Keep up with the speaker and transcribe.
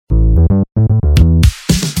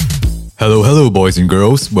Hello, boys and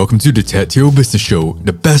girls. Welcome to the Ted Teo Business Show,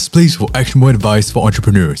 the best place for actionable advice for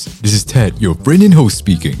entrepreneurs. This is Ted, your friend and host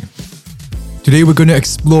speaking. Today, we're going to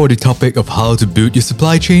explore the topic of how to build your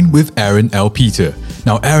supply chain with Aaron L. Peter.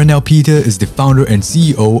 Now, Aaron L. Peter is the founder and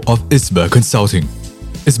CEO of ISBA Consulting.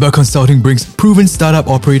 ISBA Consulting brings proven startup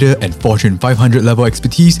operator and Fortune 500 level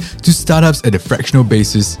expertise to startups at a fractional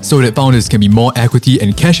basis so that founders can be more equity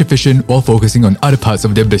and cash efficient while focusing on other parts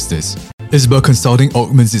of their business. ISBA Consulting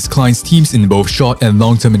augments its clients' teams in both short and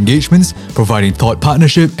long-term engagements, providing thought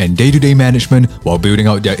partnership and day-to-day management while building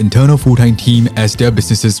out their internal full-time team as their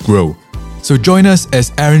businesses grow. So join us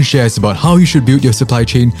as Aaron shares about how you should build your supply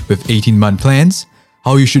chain with 18-month plans,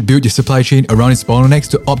 how you should build your supply chain around its bottlenecks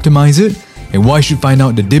to optimize it, and why you should find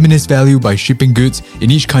out the diminished value by shipping goods in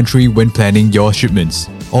each country when planning your shipments.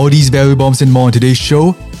 All these value bombs and more on today's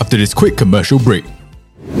show after this quick commercial break.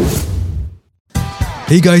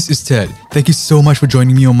 Hey guys, it's Ted. Thank you so much for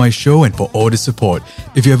joining me on my show and for all the support.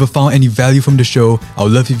 If you ever found any value from the show, I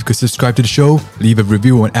would love if you could subscribe to the show, leave a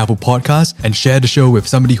review on Apple Podcasts, and share the show with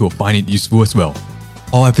somebody who will find it useful as well.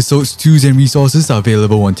 All episodes, tools, and resources are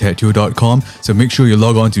available on tedteo.com, so make sure you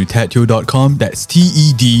log on to tedteo.com, that's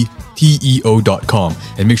TEDTEO.com,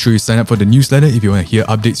 and make sure you sign up for the newsletter if you want to hear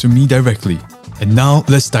updates from me directly. And now,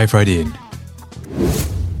 let's dive right in.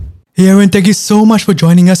 Hey Aaron, thank you so much for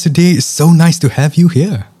joining us today. It's so nice to have you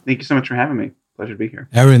here. Thank you so much for having me. Pleasure to be here.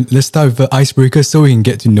 Aaron, let's start with the icebreaker so we can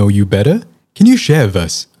get to know you better. Can you share with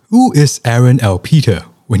us, who is Aaron L. Peter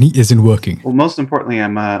when he isn't working? Well, most importantly,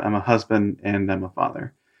 I'm a husband and I'm a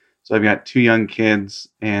father. So I've got 2 young kids,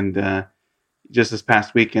 and just this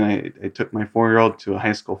past weekend, I took my 4-year-old to a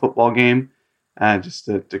high school football game just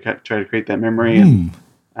to try to create that memory.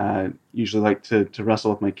 And usually like to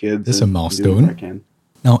wrestle with my kids. That's a milestone. I can.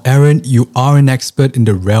 Now, Aaron, you are an expert in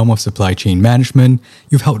the realm of supply chain management.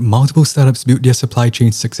 You've helped multiple startups build their supply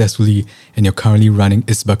chains successfully, and you're currently running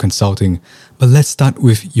ISBA Consulting. But let's start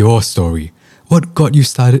with your story. What got you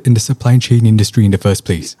started in the supply chain industry in the first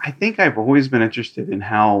place? I think I've always been interested in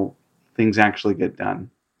how things actually get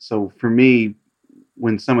done. So for me,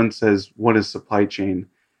 when someone says, what is supply chain?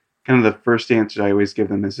 Kind of the first answer I always give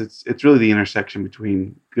them is it's really the intersection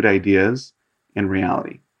between good ideas and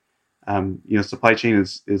reality. Supply chain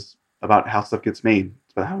is about how stuff gets made.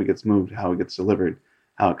 It's about how it gets moved, how it gets delivered,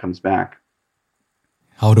 how it comes back.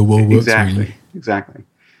 How the world works, really. Exactly.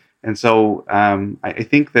 And so I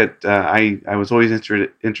think that I was always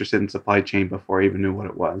interested in supply chain before I even knew what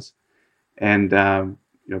it was. And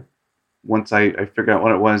once I figured out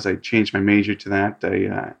what it was, I changed my major to that.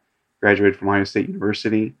 I graduated from Ohio State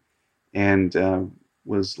University and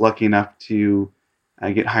was lucky enough to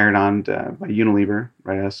get hired on by Unilever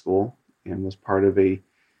right out of school, and was part of a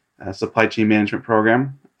supply chain management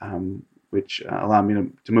program, which allowed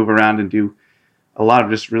me to move around and do a lot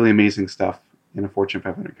of just really amazing stuff in a Fortune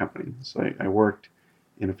 500 company. So I worked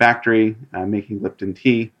in a factory making Lipton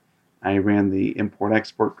tea. I ran the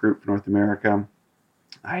import-export group for North America.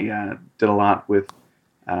 I did a lot with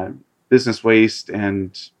business waste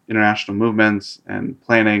and international movements and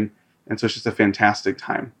planning. And so it's just a fantastic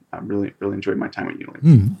time. I really enjoyed my time at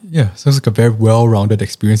Unilever. Yeah, sounds like a very well-rounded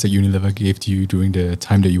experience that Unilever gave to you during the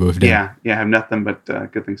time that you were with them. Yeah, I have nothing but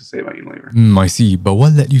good things to say about Unilever. I see. But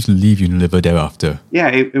what led you to leave Unilever thereafter? Yeah,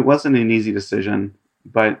 it wasn't an easy decision,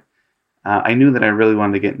 but I knew that I really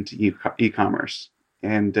wanted to get into e-commerce.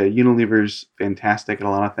 And Unilever's fantastic at a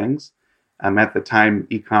lot of things. At the time,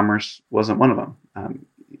 e-commerce wasn't one of them.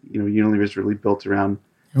 Unilever's really built around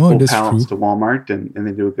full pallets to Walmart, and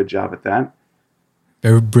they do a good job at that.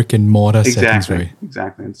 Very brick and mortar settings, right?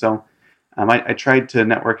 Exactly. And so I tried to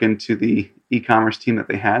network into the e-commerce team that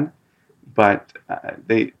they had, but how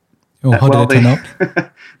did it turn out?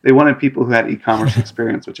 They wanted people who had e-commerce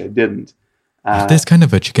experience, which I didn't. There's kind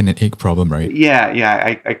of a chicken and egg problem, right?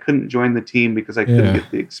 Yeah. I couldn't join the team because I couldn't get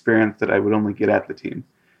the experience that I would only get at the team.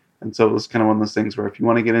 And so it was kind of one of those things where if you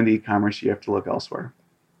want to get into e-commerce, you have to look elsewhere.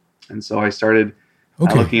 And so I started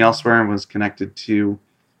looking elsewhere and was connected to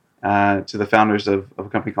the founders of a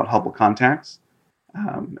company called Hubble Contacts.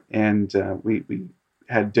 We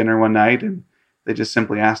had dinner one night, and they just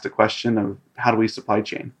simply asked a question of, how do we supply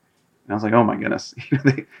chain? And I was like, oh my goodness.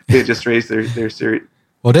 They had just raised their series.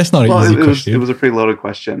 Well, that's not an easy question. It was a pretty loaded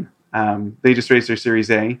question. They just raised their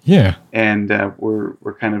Series A. Yeah. And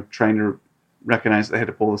we're kind of trying to recognize they had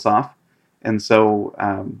to pull this off. And so,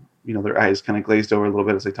 their eyes kind of glazed over a little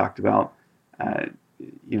bit as they talked about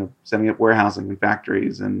setting up warehousing and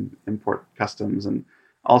factories and import customs and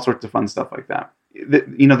all sorts of fun stuff like that.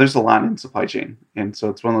 There's a lot in supply chain. And so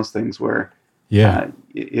it's one of those things where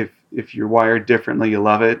if you're wired differently, you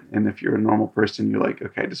love it. And if you're a normal person, you're like,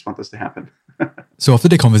 okay, I just want this to happen. So after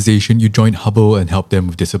the conversation, you joined Hubble and helped them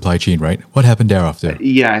with the supply chain, right? What happened thereafter?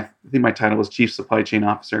 Yeah, I think my title was Chief Supply Chain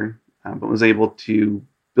Officer, but was able to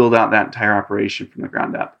build out that entire operation from the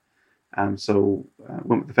ground up. So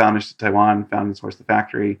went with the founders to Taiwan, found and sourced the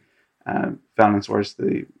factory, found and sourced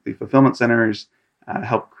the fulfillment centers,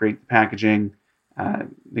 helped create the packaging,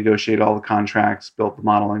 negotiate all the contracts, built the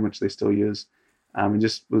modeling, which they still use. And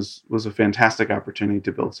just was a fantastic opportunity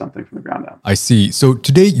to build something from the ground up. I see. So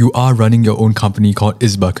today you are running your own company called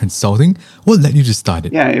Isba Consulting. What led you to start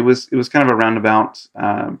it? Yeah, it was kind of a roundabout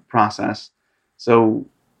process. So,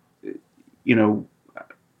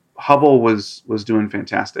 Hubble was doing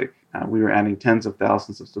fantastic. We were adding tens of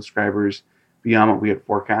thousands of subscribers beyond what we had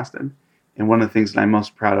forecasted. And one of the things that I'm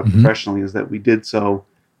most proud of professionally is that we did so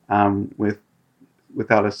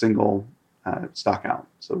without a single stock out.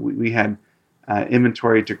 So we had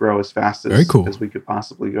inventory to grow as fast as we could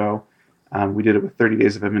possibly go. We did it with 30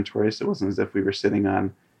 days of inventory, so it wasn't as if we were sitting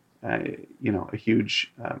on a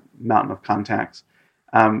huge mountain of contacts.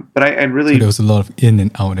 But I really... So there was a lot of in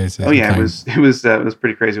and out. It was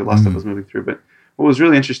pretty crazy. A lot of stuff was moving through. But what was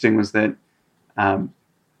really interesting was that I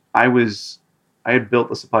had built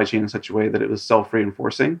the supply chain in such a way that it was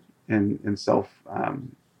self-reinforcing and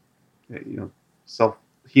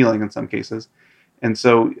self-healing in some cases. And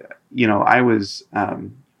so, I was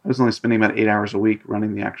only spending about 8 hours a week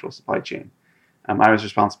running the actual supply chain. I was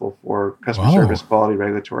responsible for customer service, quality,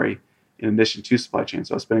 regulatory, in addition to supply chain.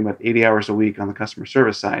 So I was spending about 80 hours a week on the customer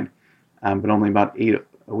service side, but only about 8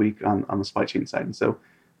 a week on the supply chain side. And so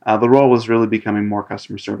the role was really becoming more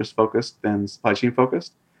customer service focused than supply chain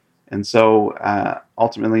focused. And so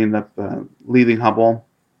ultimately ended up leaving Hubble,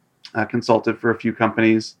 consulted for a few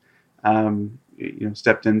companies,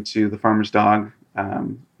 stepped into the Farmer's Dog,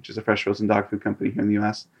 which is a fresh frozen dog food company here in the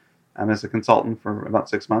U.S., as a consultant for about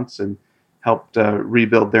 6 months, and helped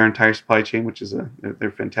rebuild their entire supply chain, which is they're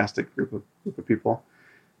a fantastic group of people.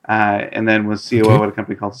 And then was COO at a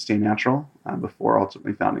company called Sustain Natural before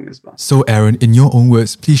ultimately founding Isba. So Aaron, in your own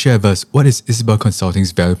words, please share with us, what is Isba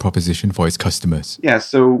Consulting's value proposition for its customers? Yeah,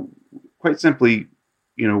 so quite simply,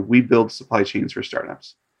 we build supply chains for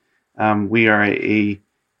startups. We are a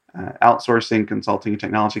outsourcing consulting and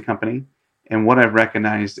technology company. And what I've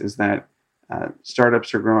recognized is that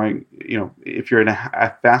startups are growing. If you're in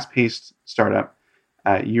a fast-paced startup,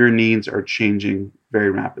 your needs are changing very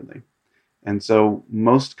rapidly. And so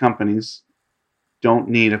most companies don't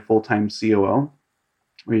need a full-time COO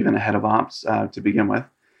or even a head of ops to begin with.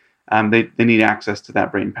 They need access to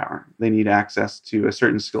that brain power. They need access to a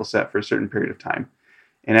certain skill set for a certain period of time.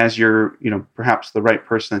 And as you're, perhaps the right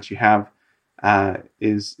person that you have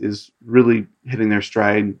is really hitting their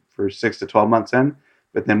stride for 6 to 12 months in,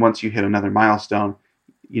 but then once you hit another milestone,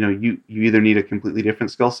 you either need a completely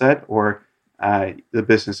different skill set or the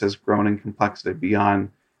business has grown in complexity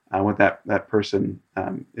beyond what that person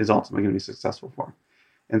is ultimately going to be successful for.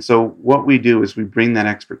 And so what we do is we bring that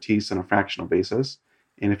expertise on a fractional basis.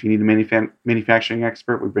 And if you need a manufacturing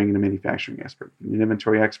expert, we bring in a manufacturing expert. If you need an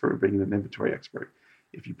inventory expert, we bring in an inventory expert.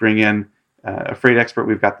 If you bring in a freight expert,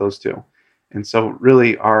 we've got those too. And so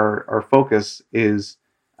really our focus is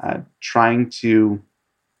trying to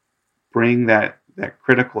bring that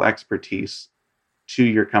critical expertise to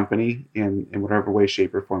your company in whatever way,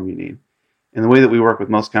 shape, or form you need. And the way that we work with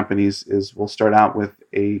most companies is we'll start out with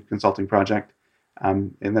a consulting project,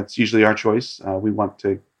 and that's usually our choice. We want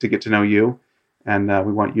to get to know you, and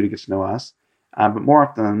we want you to get to know us. But more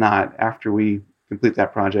often than not, after we complete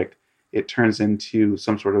that project, it turns into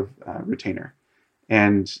some sort of retainer.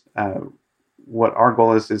 And what our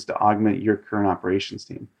goal is to augment your current operations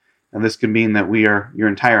team. And this can mean that we are your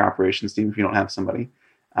entire operations team if you don't have somebody.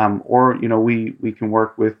 Or we can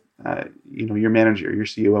work with your manager, your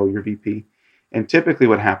COO, your VP. And typically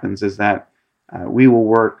what happens is that we will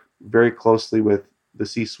work very closely with the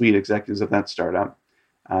C-suite executives of that startup,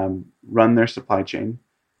 run their supply chain,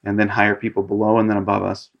 and then hire people below and then above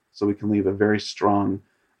us so we can leave a very strong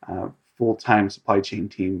full-time supply chain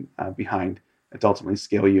team behind to ultimately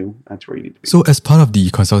scale you to where you need to be. So as part of the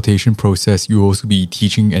consultation process, you will also be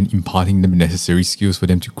teaching and imparting them necessary skills for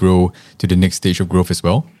them to grow to the next stage of growth as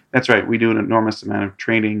well? That's right. We do an enormous amount of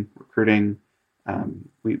training, recruiting.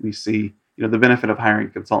 We see, the benefit of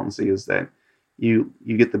hiring consultancy is that you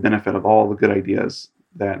get the benefit of all the good ideas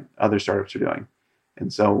that other startups are doing.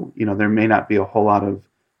 And so, there may not be a whole lot of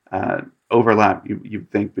overlap, you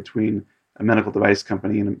think, between a medical device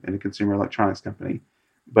company and a consumer electronics company.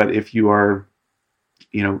 But if you are,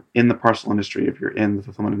 in the parcel industry, if you're in the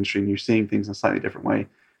fulfillment industry and you're seeing things in a slightly different way,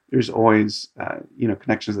 there's always,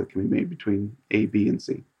 connections that can be made between A, B, and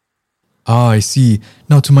C. Ah, I see.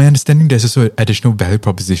 Now, to my understanding, there's also an additional value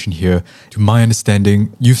proposition here. To my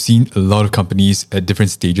understanding, you've seen a lot of companies at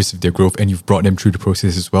different stages of their growth and you've brought them through the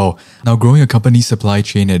process as well. Now, growing a company's supply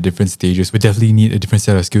chain at different stages would definitely need a different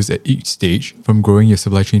set of skills at each stage, from growing your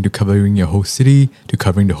supply chain to covering your whole city, to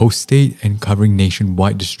covering the whole state, and covering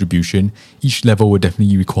nationwide distribution. Each level would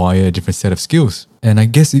definitely require a different set of skills. And I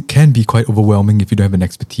guess it can be quite overwhelming if you don't have an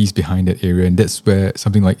expertise behind that area. And that's where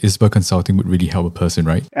something like ISBA Consulting would really help a person,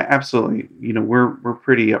 right? Absolutely. We're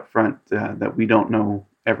pretty upfront that we don't know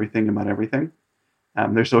everything about everything.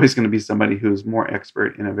 There's always going to be somebody who's more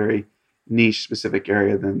expert in a very niche specific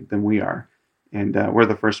area than we are. And we're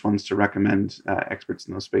the first ones to recommend experts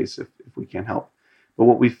in those spaces if we can help. But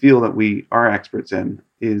what we feel that we are experts in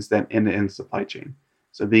is that end-to-end supply chain.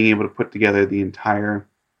 So being able to put together the entire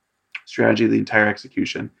strategy, the entire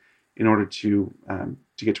execution, in order to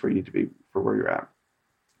get to where you need to be for where you're at.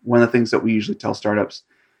 One of the things that we usually tell startups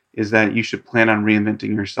is that you should plan on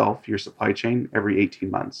reinventing yourself, your supply chain, every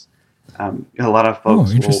 18 months. A lot of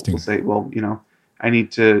folks will say, well, I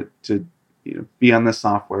need to be on this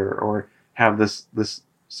software or have this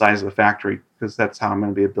size of a factory because that's how I'm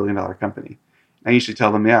going to be $1 billion company. I usually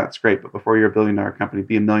tell them, yeah, that's great, but before you're $1 billion company,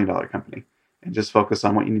 be $1 million company and just focus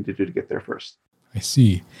on what you need to do to get there first. I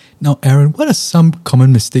see. Now, Aaron, what are some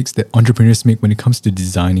common mistakes that entrepreneurs make when it comes to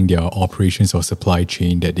designing their operations or supply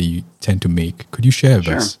chain that they tend to make? Could you share with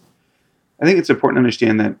us? I think it's important to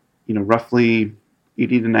understand that, roughly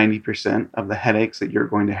 80 to 90% of the headaches that you're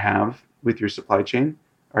going to have with your supply chain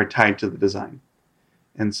are tied to the design.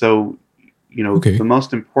 And so, the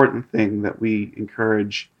most important thing that we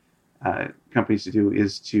encourage companies to do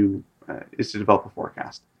is to develop a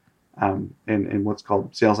forecast. And what's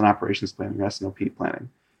called sales and operations planning, or S&OP planning,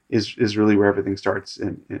 is really where everything starts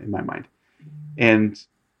in my mind. And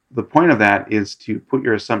the point of that is to put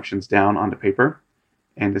your assumptions down onto paper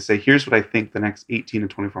and to say, here's what I think the next 18 to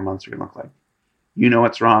 24 months are going to look like. You know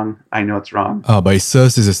it's wrong. I know it's wrong. But it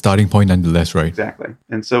serves as a starting point nonetheless, right? Exactly.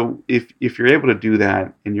 And so if you're able to do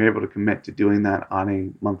that and you're able to commit to doing that on a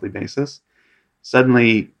monthly basis,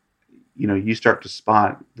 suddenly, you start to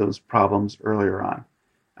spot those problems earlier on.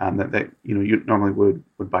 That you normally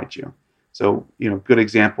would bite you. So good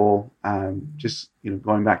example. Just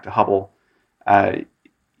going back to Hubble,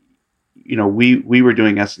 we were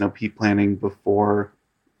doing S&OP planning before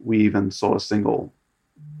we even sold a single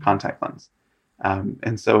contact lens,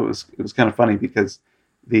 and so it was kind of funny because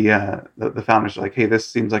the founders are like, hey, this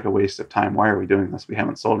seems like a waste of time. Why are we doing this? We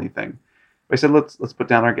haven't sold anything. But I said, let's put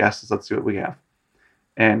down our guesses. Let's see what we have,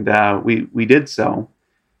 and we did so,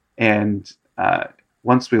 and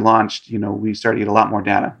once we launched, we started to get a lot more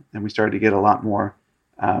data, and we started to get a lot more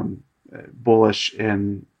bullish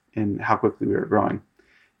in how quickly we were growing.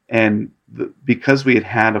 And because we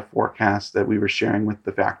had a forecast that we were sharing with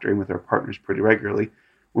the factory and with our partners pretty regularly,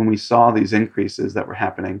 when we saw these increases that were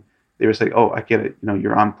happening, they were saying, "Oh, I get it.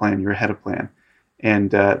 You're on plan. You're ahead of plan," and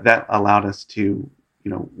that allowed us to,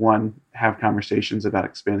 one, have conversations about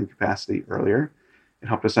expanding capacity earlier. It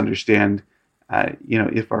helped us understand.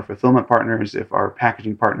 If our fulfillment partners, if our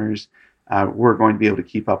packaging partners, were going to be able to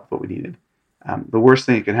keep up with what we needed. The worst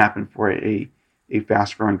thing that can happen for a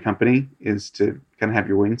fast-growing company is to kind of have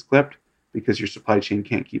your wings clipped because your supply chain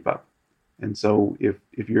can't keep up. And so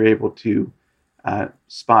if you're able to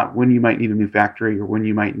spot when you might need a new factory or when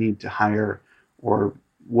you might need to hire or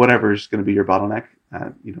whatever is going to be your bottleneck,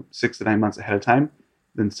 6 to 9 months ahead of time,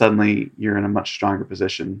 then suddenly you're in a much stronger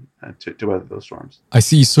position to weather those storms. I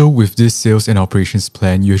see. So with this sales and operations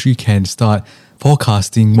plan, you actually can start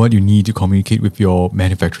forecasting what you need to communicate with your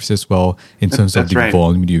manufacturers as well in terms of the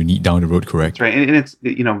volume you need down the road, correct? That's right. And it's,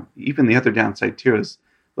 even the other downside too is,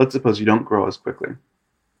 let's suppose you don't grow as quickly,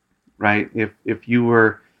 right? If you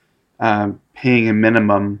were paying a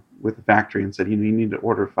minimum with the factory and said, you need to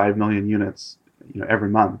order 5 million units, every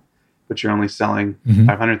month, but you're only selling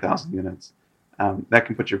 500,000 units, that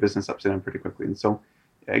can put your business upside down pretty quickly. And so,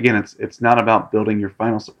 again, it's not about building your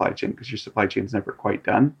final supply chain because your supply chain is never quite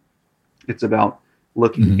done. It's about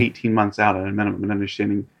looking 18 months out at a minimum and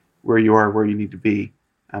understanding where you are, where you need to be,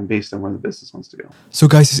 based on where the business wants to go. So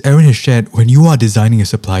guys, as Aaron has shared, when you are designing a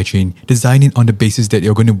supply chain, design it on the basis that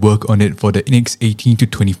you're going to work on it for the next 18 to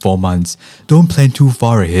 24 months. Don't plan too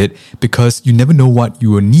far ahead because you never know what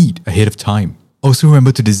you will need ahead of time. Also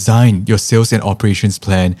remember to design your sales and operations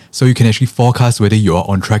plan so you can actually forecast whether you are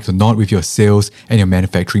on track or not with your sales and your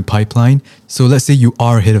manufacturing pipeline. So let's say you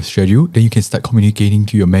are ahead of schedule, then you can start communicating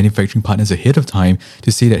to your manufacturing partners ahead of time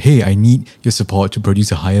to say that, hey, I need your support to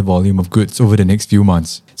produce a higher volume of goods over the next few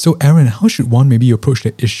months. So Aaron, how should one maybe approach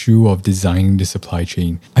the issue of designing the supply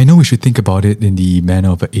chain? I know we should think about it in the manner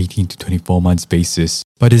of an 18 to 24 months basis,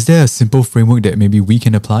 But is there a simple framework that maybe we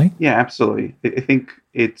can apply? Yeah, absolutely. I think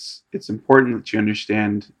it's important that you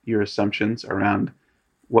understand your assumptions around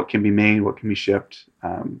what can be made, what can be shipped,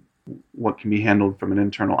 what can be handled from an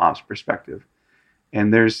internal ops perspective.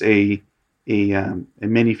 And there's a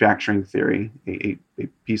manufacturing theory, a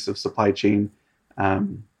piece of supply chain.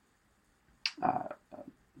 Um, uh,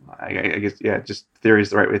 I guess, yeah, just theory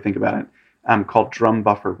is the right way to think about it. Called drum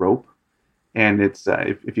buffer rope, and it's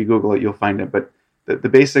if you Google it, you'll find it. But the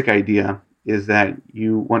basic idea is that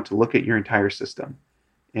you want to look at your entire system,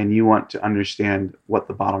 and you want to understand what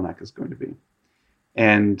the bottleneck is going to be.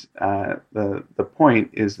 And the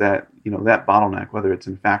point is that that bottleneck, whether it's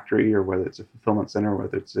in factory or whether it's a fulfillment center,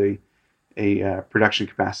 whether it's a production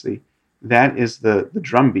capacity, that is the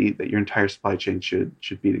drumbeat that your entire supply chain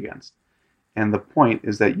should beat against. And the point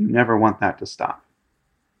is that you never want that to stop,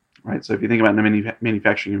 right? So if you think about in a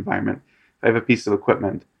manufacturing environment, if I have a piece of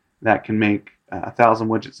equipment that can make 1,000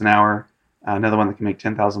 widgets an hour, another one that can make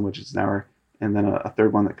 10,000 widgets an hour, and then a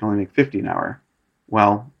third one that can only make 50 an hour,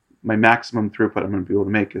 well, my maximum throughput I'm going to be able to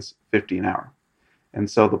make is 50 an hour. And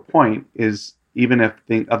so the point is, even if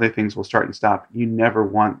other things will start and stop, you never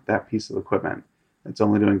want that piece of equipment that's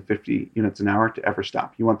only doing 50 units an hour to ever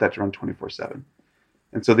stop. You want that to run 24/7.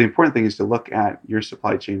 And so the important thing is to look at your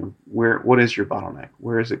supply chain of what is your bottleneck?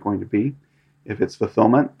 Where is it going to be? If it's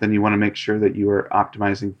fulfillment, then you want to make sure that you are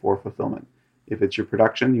optimizing for fulfillment. If it's your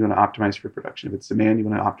production, you want to optimize for production. If it's demand, you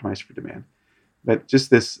want to optimize for demand. But just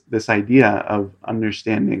this idea of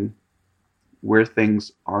understanding where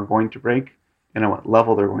things are going to break and at what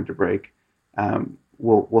level they're going to break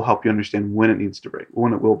will help you understand when it needs to break,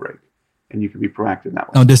 when it will break, and you can be proactive that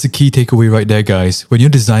way. Now, there's a key takeaway right there, guys. When you're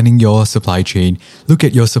designing your supply chain, look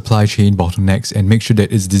at your supply chain bottlenecks and make sure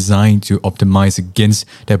that it's designed to optimize against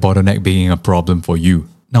that bottleneck being a problem for you.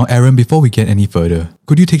 Now, Aaron, before we get any further,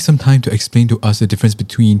 could you take some time to explain to us the difference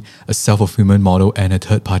between a self-fulfillment model and a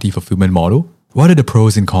third-party fulfillment model? What are the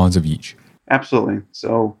pros and cons of each? Absolutely.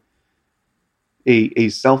 So a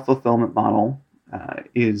self-fulfillment model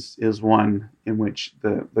is one in which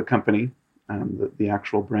the company, the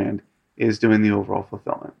actual brand, is doing the overall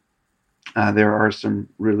fulfillment. There are some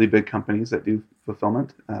really big companies that do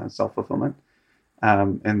fulfillment, self-fulfillment,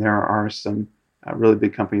 and there are some really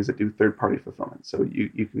big companies that do third-party fulfillment. So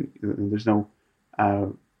you can, there's no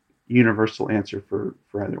universal answer for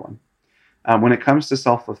either one. When it comes to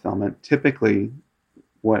self-fulfillment, typically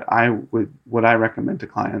what I recommend to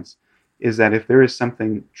clients is that if there is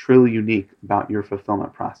something truly unique about your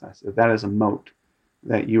fulfillment process, if that is a moat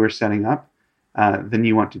that you are setting up, then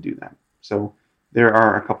you want to do that. So there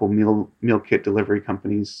are a couple meal kit delivery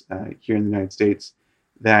companies here in the United States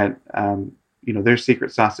that their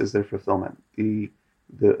secret sauce is their fulfillment, the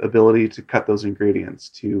ability to cut those ingredients,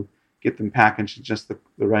 to get them packaged in just the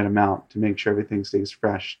right amount, to make sure everything stays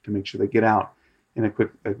fresh, to make sure they get out in a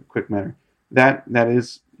quick manner. That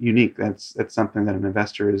is unique. That's something that an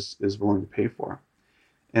investor is willing to pay for.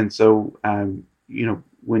 And so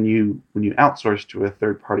when you outsource to a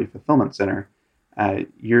third party fulfillment center,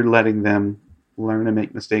 you're letting them learn and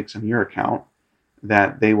make mistakes on your account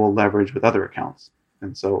that they will leverage with other accounts.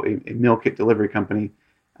 And so a meal kit delivery company,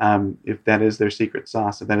 if that is their secret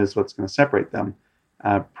sauce, if that is what's going to separate them,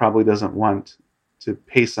 probably doesn't want to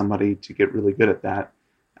pay somebody to get really good at that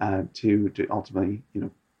to ultimately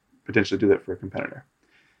potentially do that for a competitor.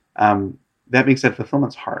 That being said,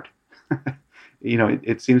 fulfillment's hard.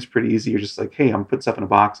 It seems pretty easy. You're just like, hey, I'm putting stuff in a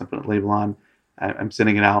box, I'm putting a label on, I'm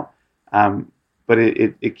sending it out. But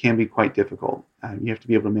it can be quite difficult. You have to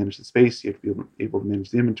be able to manage the space. You have to be able to manage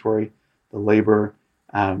the inventory, the labor.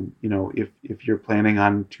 If you're planning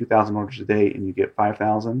on 2,000 orders a day and you get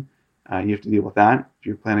 5,000, you have to deal with that. If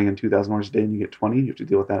you're planning on 2,000 orders a day and you get 20, you have to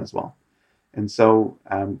deal with that as well. And so,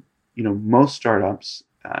 most startups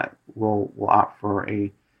will opt for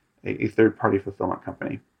a third-party fulfillment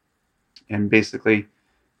company. And basically,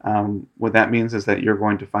 what that means is that you're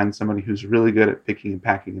going to find somebody who's really good at picking and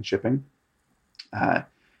packing and shipping.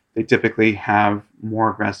 They typically have more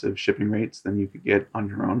aggressive shipping rates than you could get on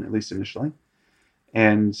your own, at least initially.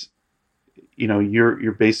 And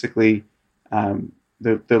you're basically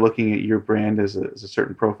they're looking at your brand as a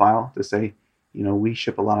certain profile to say, we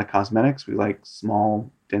ship a lot of cosmetics. We like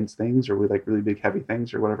small, dense things, or we like really big, heavy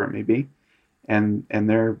things, or whatever it may be. And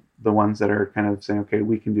they're the ones that are kind of saying, okay,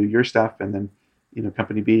 we can do your stuff, and then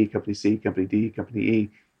company B, company C, company D, company E,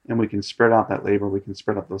 and we can spread out that labor. We can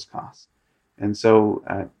spread out those costs. And so,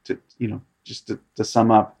 to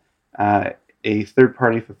sum up, a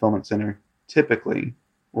third-party fulfillment center typically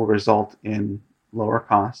will result in lower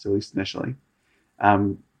costs, at least initially.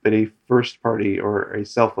 But a first-party or a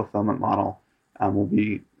self-fulfillment model will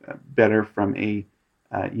be better from a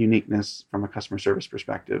uniqueness from a customer service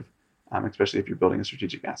perspective, especially if you're building a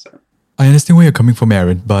strategic asset. I understand where you're coming from,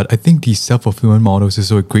 Aaron, but I think the self-fulfillment model is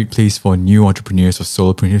also a great place for new entrepreneurs or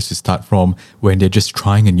solopreneurs to start from when they're just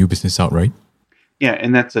trying a new business out, right? Yeah,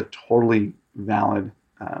 and that's a totally valid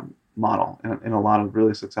model, and a lot of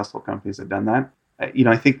really successful companies have done that.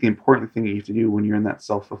 I think the important thing you have to do when you're in that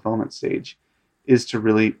self-fulfillment stage is to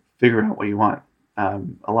really figure out what you want.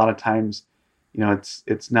 A lot of times,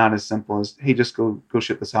 it's not as simple as, hey, just go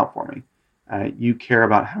ship this out for me. You care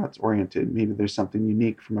about how it's oriented. Maybe there's something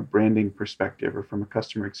unique from a branding perspective or from a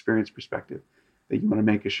customer experience perspective that you want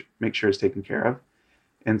to make sure is taken care of.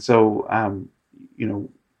 And so,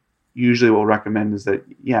 usually what we'll recommend is that,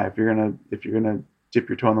 yeah, if you're gonna dip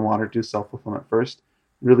your toe in the water, do self-fulfillment first.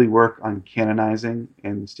 Really work on canonizing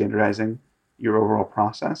and standardizing your overall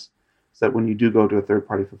process, so that when you do go to a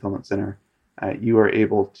third-party fulfillment center, you are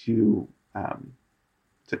able to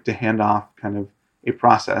hand off kind of a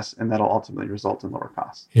process, and that'll ultimately result in lower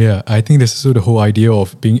costs. Yeah, I think that's also the whole idea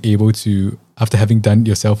of being able to, after having done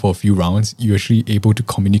yourself for a few rounds, you're actually able to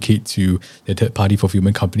communicate to the third-party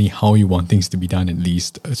fulfillment company how you want things to be done at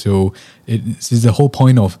least. So it's the whole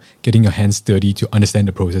point of getting your hands dirty to understand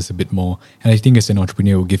the process a bit more. And I think as an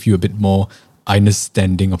entrepreneur, it will give you a bit more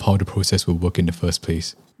understanding of how the process will work in the first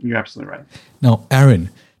place. You're absolutely right. Now,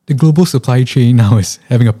 Aaron, the global supply chain now is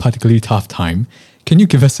having a particularly tough time. Can you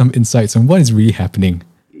give us some insights on what is really happening?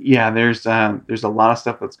 Yeah, there's a lot of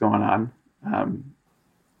stuff that's going on.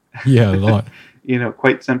 Yeah, a lot.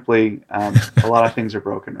 Quite simply, a lot of things are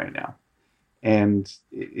broken right now, and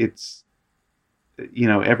it's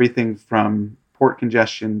everything from port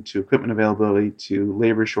congestion to equipment availability to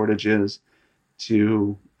labor shortages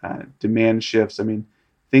to demand shifts. I mean,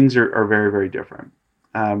 things are very, very different.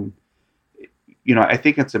 I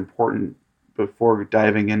think it's important, before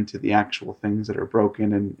diving into the actual things that are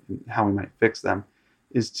broken and how we might fix them,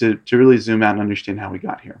 is to really zoom out and understand how we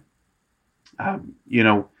got here.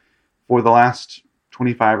 For the last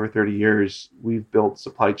 25 or 30 years, we've built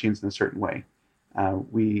supply chains in a certain way.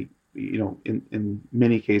 We, in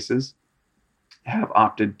many cases, have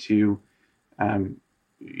opted to,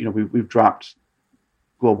 we've dropped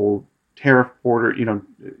global tariff border.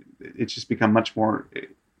 It's just become much more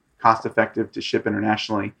cost effective to ship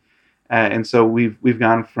internationally. And so we've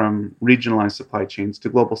gone from regionalized supply chains to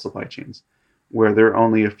global supply chains, where there are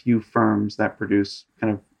only a few firms that produce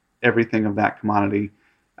kind of everything of that commodity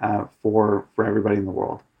for everybody in the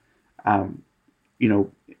world. A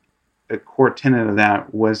core tenet of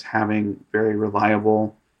that was having very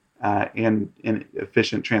reliable and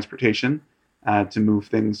efficient transportation to move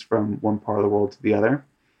things from one part of the world to the other.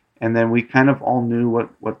 And then we kind of all knew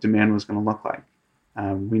what demand was going to look like.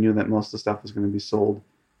 We knew that most of the stuff was going to be sold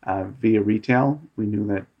via retail. We knew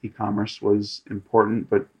that e-commerce was important,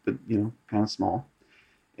 but kind of small.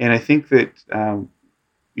 And I think that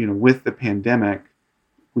with the pandemic,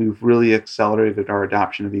 we've really accelerated our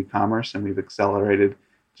adoption of e-commerce, and we've accelerated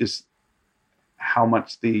just how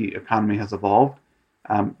much the economy has evolved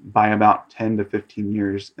by about 10 to 15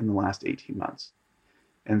 years in the last 18 months.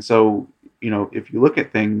 And so, if you look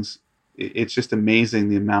at things, it's just amazing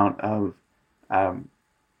the amount of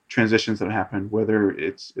transitions that happen, whether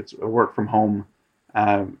it's a work from home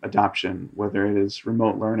adoption, whether it is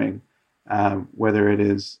remote learning, whether it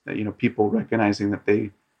is people recognizing that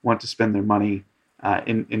they want to spend their money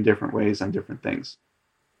in different ways on different things.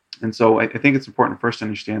 And so I think it's important first to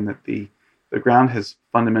understand that the ground has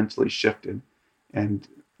fundamentally shifted, and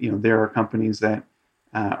there are companies that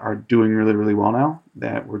are doing really, really well now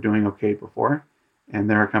that were doing okay before, and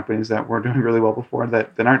there are companies that were doing really well before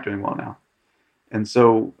that aren't doing well now. And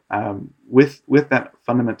so with that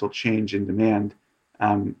fundamental change in demand,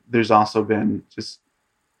 there's also been just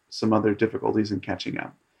some other difficulties in catching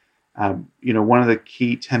up. One of the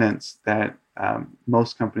key tenets that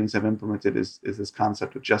most companies have implemented is this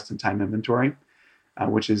concept of just-in-time inventory,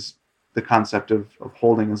 which is the concept of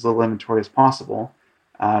holding as little inventory as possible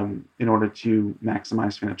in order to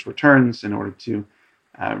maximize financial returns, in order to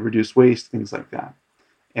reduce waste, things like that.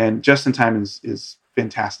 And just-in-time is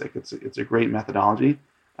fantastic. It's a great methodology.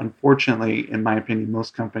 Unfortunately, in my opinion,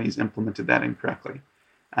 most companies implemented that incorrectly.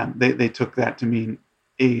 They took that to mean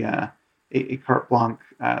a carte blanche,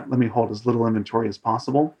 let me hold as little inventory as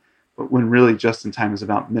possible, but when really just-in-time is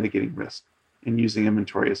about mitigating risk and using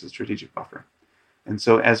inventory as a strategic buffer. And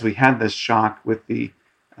so as we had this shock with the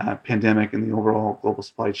pandemic and the overall global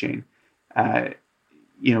supply chain,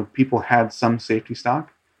 people had some safety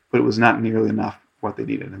stock, but it was not nearly enough for what they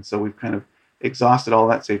needed. And so we've kind of exhausted all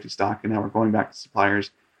that safety stock, and now we're going back to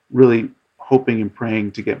suppliers, really hoping and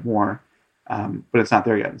praying to get more, but it's not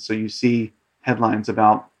there yet. And so you see headlines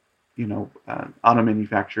about auto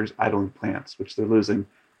manufacturers idling plants, which they're losing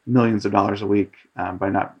millions of dollars a week by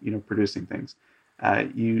not producing things.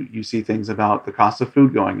 You see things about the cost of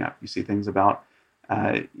food going up. You see things about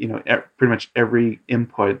pretty much every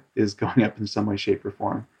input is going up in some way, shape, or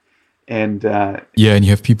form. And yeah, and you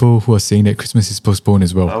have people who are saying that Christmas is postponed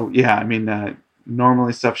as well. Oh yeah, I mean,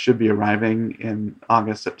 normally stuff should be arriving in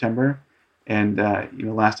August, September, and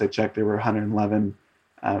last I checked, there were 111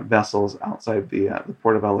 vessels outside the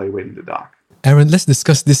port of LA waiting to dock. Aaron, let's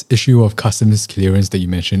discuss this issue of customs clearance that you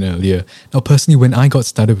mentioned earlier. Now, personally, when I got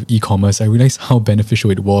started with e-commerce, I realized how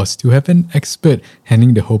beneficial it was to have an expert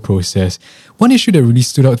handling the whole process. One issue that really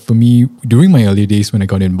stood out for me during my earlier days when I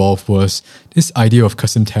got involved was this idea of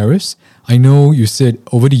custom tariffs. I know you said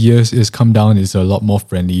over the years it's come down, it's a lot more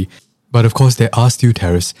friendly. But of course, there are still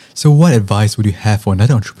tariffs. So what advice would you have for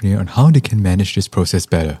another entrepreneur on how they can manage this process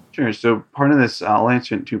better? Sure. So part of this, I'll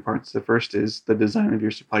answer in two parts. The first is the design of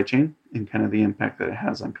your supply chain and kind of the impact that it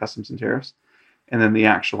has on customs and tariffs, and then the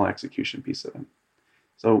actual execution piece of it.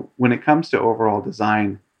 So when it comes to overall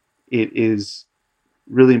design, it is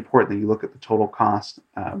really important that you look at the total cost,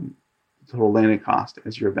 total landing cost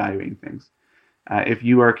as you're evaluating things. If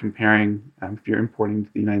you are comparing, if you're importing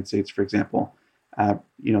to the United States, for example,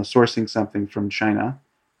 sourcing something from China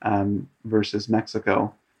versus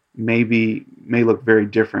Mexico may look very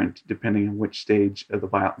different depending on which stage of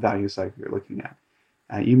the value cycle you're looking at.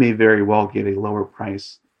 You may very well get a lower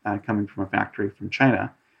price coming from a factory from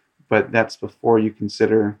China, but that's before you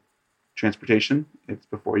consider transportation. It's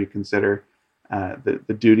before you consider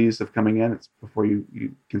the duties of coming in. It's before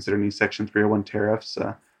you consider any Section 301 tariffs,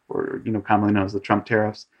 or commonly known as the Trump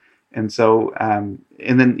tariffs. And so, and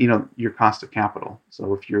then, your cost of capital.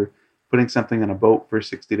 So if you're putting something on a boat for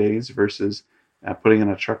 60 days versus putting it in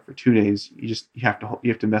a truck for 2 days, you have to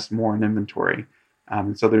invest more in inventory.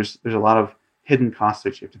 And so there's a lot of hidden costs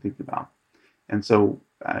that you have to think about. And so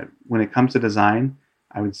when it comes to design,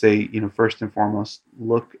 I would say, first and foremost,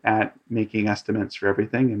 look at making estimates for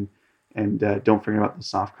everything and don't forget about the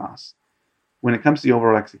soft costs. When it comes to the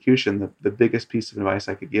overall execution, the biggest piece of advice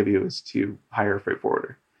I could give you is to hire a freight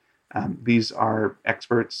forwarder. These are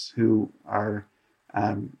experts who are,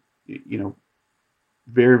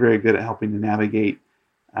 very, very good at helping to navigate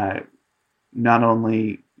not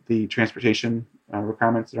only the transportation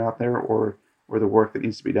requirements that are out there or the work that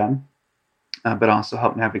needs to be done, but also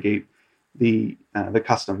help navigate the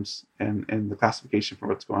customs and the classification for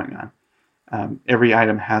what's going on. Every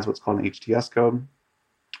item has what's called an HTS code,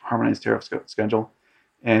 Harmonized Tariff Schedule,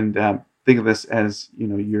 and think of this as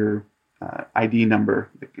your ID number.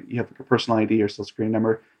 You have like a personal ID or social security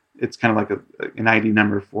number. It's kind of like an ID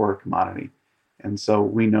number for a commodity. And so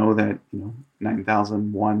we know that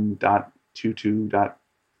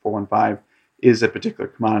 9001.22.415 is a particular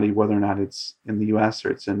commodity, whether or not it's in the U.S.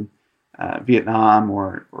 or it's in Vietnam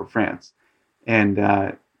or France. And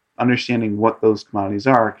understanding what those commodities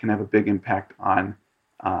are can have a big impact on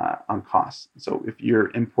costs. So if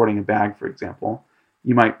you're importing a bag, for example,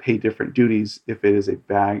 you might pay different duties if it is a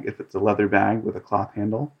bag, if it's a leather bag with a cloth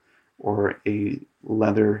handle, or a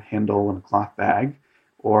leather handle and a cloth bag,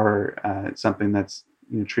 or something that's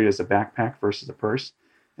treated as a backpack versus a purse.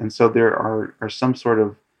 And so there are some sort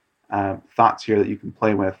of thoughts here that you can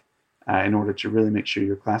play with in order to really make sure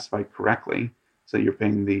you're classified correctly, so you're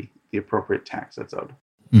paying the appropriate tax that's owed.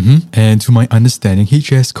 Mm-hmm. And to my understanding,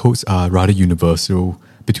 HS codes are rather universal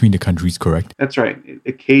between the countries, correct? That's right.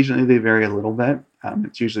 Occasionally they vary a little bit.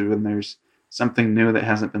 It's usually when there's something new that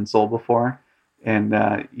hasn't been sold before, and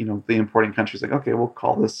the importing country's like, okay, we'll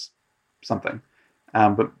call this something.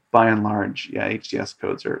 But by and large, HTS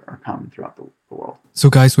codes are common throughout the world. So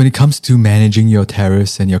guys, when it comes to managing your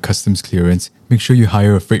tariffs and your customs clearance, make sure you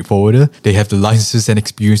hire a freight forwarder. They have the licenses and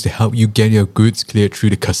experience to help you get your goods cleared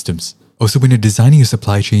through the customs. Also, when you're designing your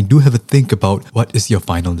supply chain, do have a think about what is your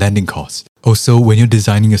final landing cost. Also, when you're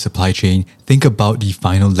designing your supply chain, think about the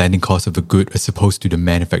final landing cost of a good as opposed to the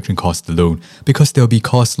manufacturing cost alone, because there'll be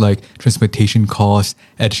costs like transportation costs,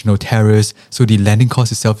 additional tariffs, so the landing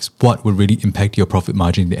cost itself is what will really impact your profit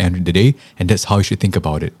margin at the end of the day, and that's how you should think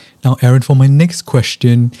about it. Now, Aaron, for my next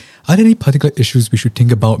question, are there any particular issues we should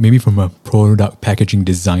think about, maybe from a product packaging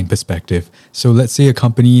design perspective? So let's say a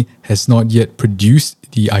company has not yet produced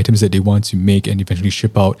the items that they want to make and eventually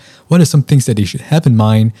ship out. What are some things that they should have in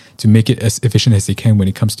mind to make it as efficient as they can when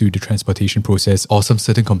it comes to the transportation process, or some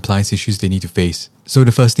certain compliance issues they need to face? So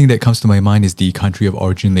the first thing that comes to my mind is the country of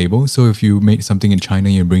origin label. So if you make something in China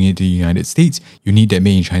and you bring it to the United States, you need that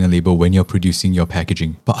made in China label when you're producing your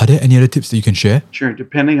packaging. But are there any other tips that you can share? Sure.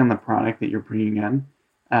 Depending on the product that you're bringing in,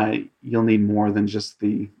 you'll need more than just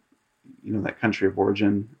the that country of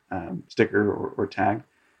origin sticker or tag.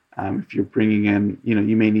 If you're bringing in,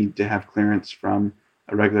 you may need to have clearance from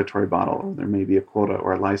a regulatory body, or there may be a quota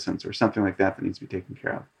or a license or something like that needs to be taken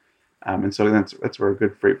care of. And so that's where a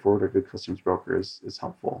good freight forwarder, a good customs broker is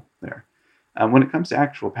helpful there. When it comes to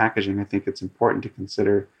actual packaging, I think it's important to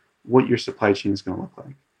consider what your supply chain is going to look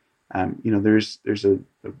like.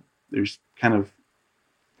 There's kind of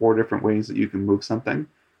 4 different ways that you can move something.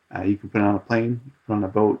 You can put it on a plane, you can put it on a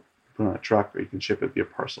boat, you can put it on a truck, or you can ship it via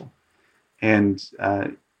parcel. And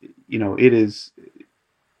you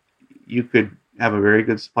could have a very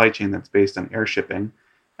good supply chain that's based on air shipping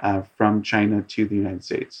from China to the United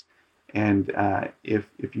States. And if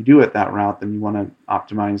you do it that route, then you want to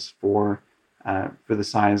optimize for the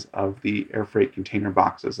size of the air freight container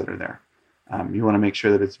boxes that are there. You want to make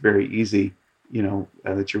sure that it's very easy,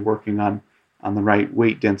 that you're working on the right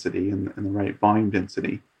weight density and the right volume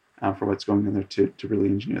density for what's going in there to really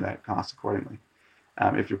engineer that cost accordingly.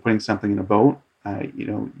 If you're putting something in a boat,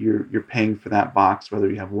 you're paying for that box, whether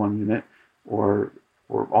you have 1 unit or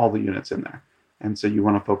all the units in there. And so you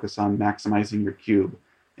want to focus on maximizing your cube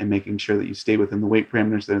and making sure that you stay within the weight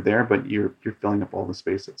parameters that are there, but you're filling up all the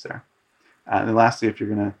space that's there. And then lastly, if you're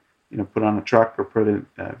going to put it on a truck or put it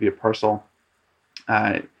via parcel,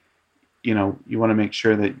 you want to make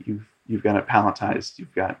sure that you've got it palletized.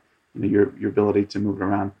 You've got your ability to move it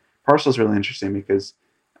around. Parcel is really interesting because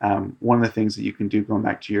one of the things that you can do, going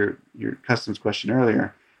back to your customs question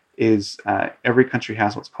earlier, is every country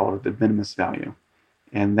has what's called a de minimis value,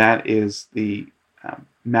 and that is the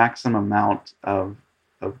maximum amount of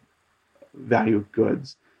value of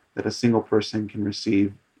goods that a single person can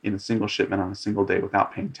receive in a single shipment on a single day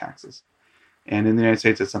without paying taxes. And in the United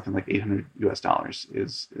States, it's something like $800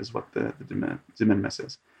 is what the de minimis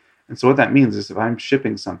is. And so what that means is if I'm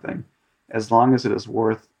shipping something, as long as it is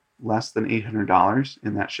worth less than $800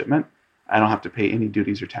 in that shipment, I don't have to pay any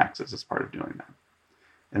duties or taxes as part of doing that.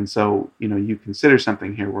 And so, you consider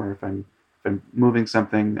something here where if I'm moving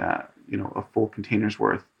something, a full container's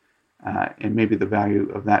worth, and maybe the value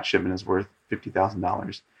of that shipment is worth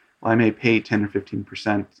 $50,000. Well, I may pay 10 or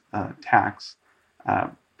 15% tax,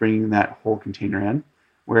 bringing that whole container in.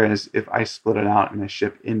 Whereas if I split it out and I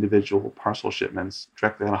ship individual parcel shipments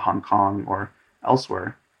directly out of Hong Kong or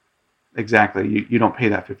elsewhere, exactly, you don't pay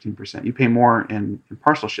that 15%. You pay more in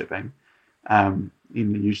parcel shipping,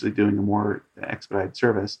 usually doing a more expedited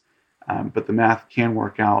service. But the math can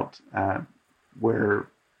work out where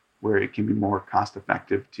it can be more cost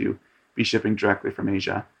effective to be shipping directly from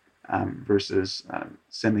Asia versus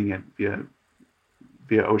sending it via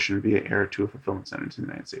ocean or via air to a fulfillment center to the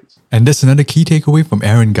United States. And that's another key takeaway from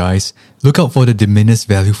Aaron, guys. Look out for the de minimis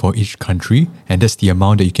value for each country, and that's the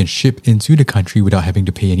amount that you can ship into the country without having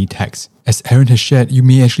to pay any tax. As Aaron has shared, you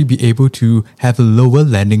may actually be able to have a lower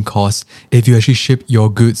landing cost if you actually ship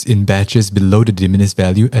your goods in batches below the de minimis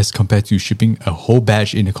value as compared to shipping a whole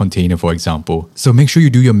batch in a container, for example. So make sure you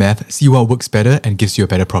do your math, see what works better and gives you a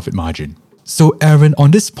better profit margin. So Aaron, on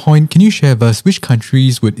this point, can you share with us which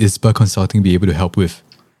countries would ISBA Consulting be able to help with?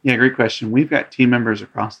 Yeah, great question. We've got team members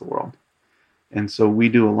across the world. And so we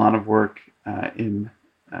do a lot of work in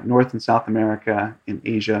North and South America, in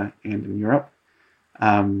Asia, and in Europe.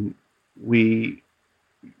 We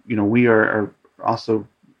are also,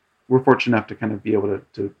 we're fortunate enough to kind of be able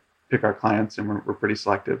to pick our clients, and we're pretty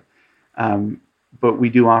selective. But we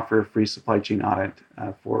do offer a free supply chain audit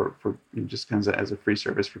for just kind of as a free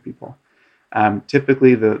service for people.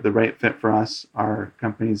 Typically, the right fit for us are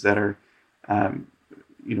companies that are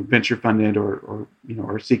venture funded or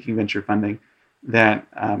seeking venture funding that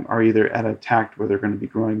are either at a tact where they're going to be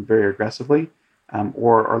growing very aggressively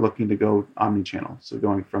or are looking to go omni-channel. So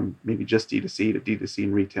going from maybe just D2C to D2C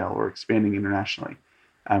in retail or expanding internationally.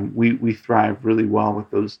 We thrive really well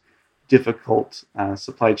with those difficult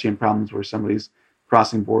supply chain problems where somebody's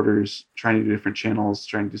crossing borders, trying to do different channels,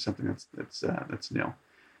 trying to do something that's new.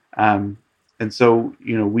 And so,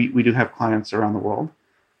 we do have clients around the world.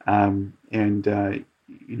 That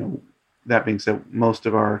being said, most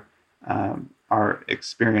of our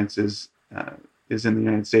experience is in the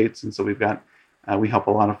United States, and so we help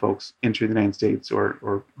a lot of folks enter the United States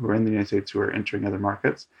or who are in the United States who are entering other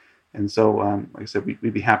markets. And so, like I said,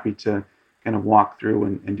 we'd be happy to kind of walk through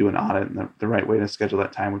and do an audit. And the right way to schedule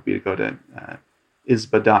that time would be to go to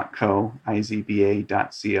isba.co,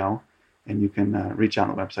 izba.co, and you can reach out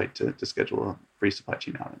on the website to schedule a free supply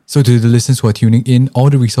chain audit. So to the listeners who are tuning in,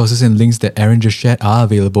 all the resources and links that Aaron just shared are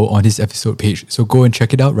available on this episode page. So go and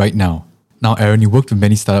check it out right now. Now, Aaron, you worked with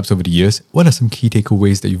many startups over the years. What are some key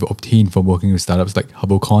takeaways that you've obtained from working with startups like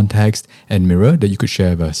Hubble Context and Mirror that you could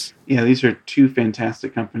share with us? Yeah, these are two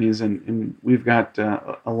fantastic companies, and we've got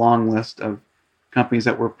a long list of companies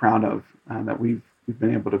that we're proud of, that we've we've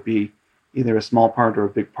been able to be either a small part or a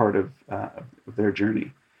big part of their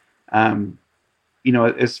journey.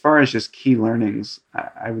 As far as just key learnings,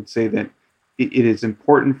 I would say that it is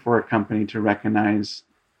important for a company to recognize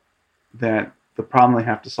that the problem they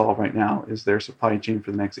have to solve right now is their supply chain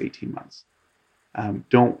for the next 18 months. I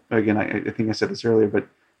think I said this earlier, but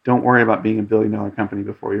don't worry about being $1 billion company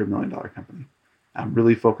before you're $1 million company.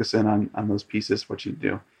 Really focus in on those pieces, what you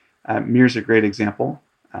do. Mir's a great example.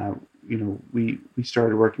 We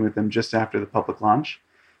started working with them just after the public launch,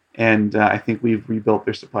 and I think we've rebuilt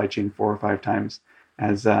their supply chain 4 or 5 times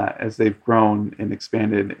as they've grown and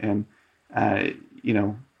expanded, and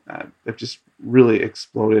they've just really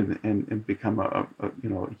exploded and become a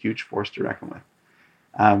huge force to reckon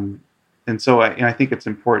with. And so I think it's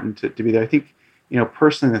important to be there. I think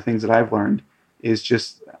personally the things that I've learned is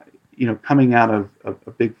just coming out of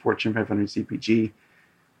a big Fortune 500 CPG,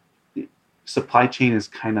 supply chain is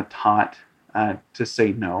kind of taught to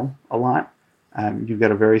say no a lot. You've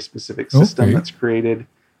got a very specific system that's created,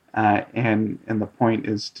 and the point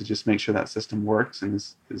is to just make sure that system works and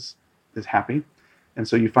is happy. And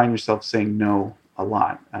so you find yourself saying no a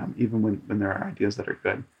lot, even when there are ideas that are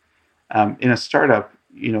good. In a startup,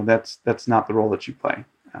 that's not the role that you play.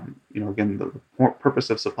 Again, the purpose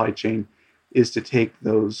of supply chain is to take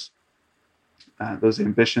those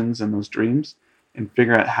ambitions and those dreams and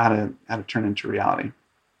figure out how to turn into reality.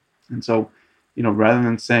 And so, rather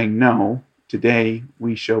than saying no, today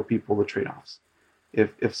we show people the trade-offs.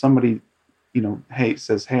 If somebody,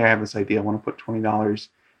 says, hey, I have this idea, I want to put $20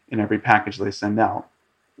 in every package they send out.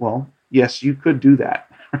 Well, yes, you could do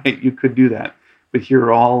that, right? You could do that. But here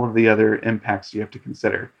are all of the other impacts you have to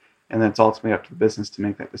consider. And that's ultimately up to the business to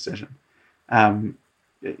make that decision.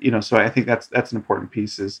 So I think that's an important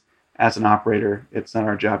piece is, as an operator, it's not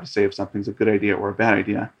our job to say if something's a good idea or a bad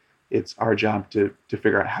idea. It's our job to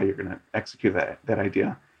figure out how you're going to execute that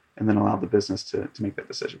idea and then allow the business to make that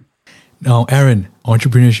decision. Now, Aaron,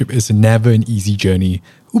 entrepreneurship is never an easy journey.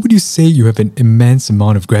 Who would you say you have an immense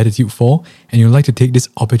amount of gratitude for and you'd like to take this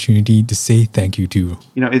opportunity to say thank you to?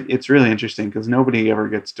 It's really interesting because nobody ever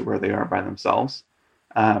gets to where they are by themselves.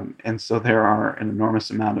 And so there are an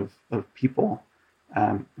enormous amount of people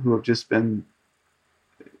who have just been,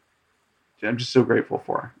 I'm just so grateful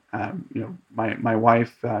for. My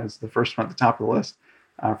wife is the first one at the top of the list.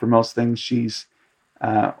 For most things, she's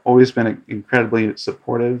always been incredibly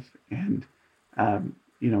supportive and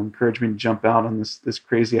encouraged me to jump out on this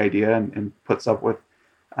crazy idea and puts up with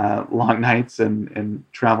long nights and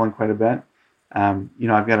traveling quite a bit. I've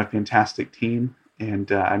got a fantastic team,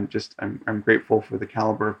 and I'm grateful for the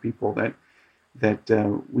caliber of people that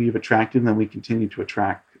we've attracted and that we continue to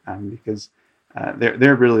attract, because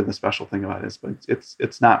they're really the special thing about this. But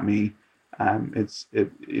it's not me. It's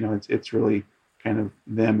really kind of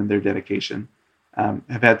them and their dedication.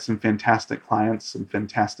 Have had some fantastic clients, some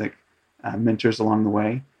fantastic mentors along the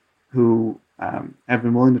way, who have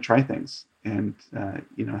been willing to try things and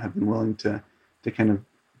have been willing to kind of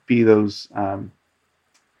be those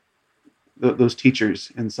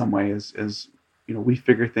teachers in some way as we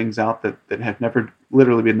figure things out that have never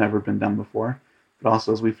been done before, but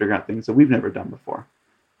also as we figure out things that we've never done before.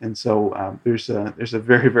 And so there's a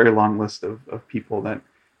very, very long list of people that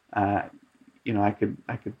I could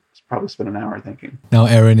probably spend an hour thinking. Now,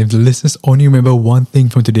 Aaron, if the listeners only remember one thing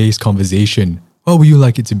from today's conversation, what would you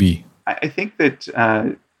like it to be? I think that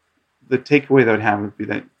the takeaway that I would have would be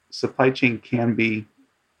that supply chain can be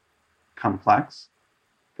complex,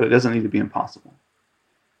 but it doesn't need to be impossible.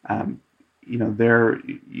 You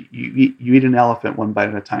eat an elephant one bite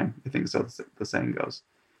at a time, I think so the saying goes.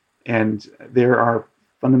 And there are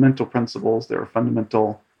fundamental principles, there are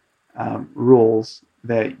fundamental rules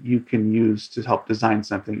that you can use to help design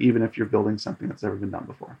something, even if you're building something that's never been done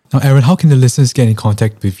before. Now, Aaron, how can the listeners get in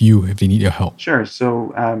contact with you if they need your help? Sure.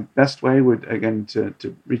 So best way would, again, to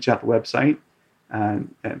reach out the website at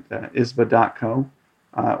isba.co,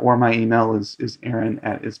 or my email is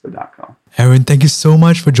aaron@isba.co. Aaron, thank you so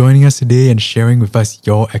much for joining us today and sharing with us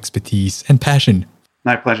your expertise and passion.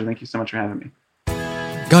 My pleasure. Thank you so much for having me.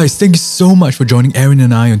 Guys, thank you so much for joining Aaron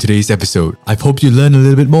and I on today's episode. I hope you learned a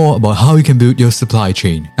little bit more about how you can build your supply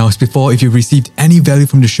chain. Now, as before, if you've received any value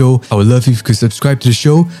from the show, I would love if you could subscribe to the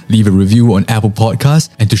show, leave a review on Apple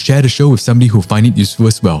Podcasts, and to share the show with somebody who will find it useful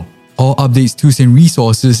as well. All updates, tools, and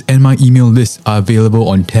resources and my email list are available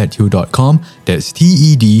on tedteo.com. That's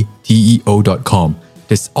TEDTEO.com.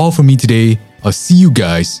 That's all from me today. I'll see you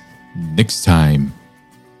guys next time.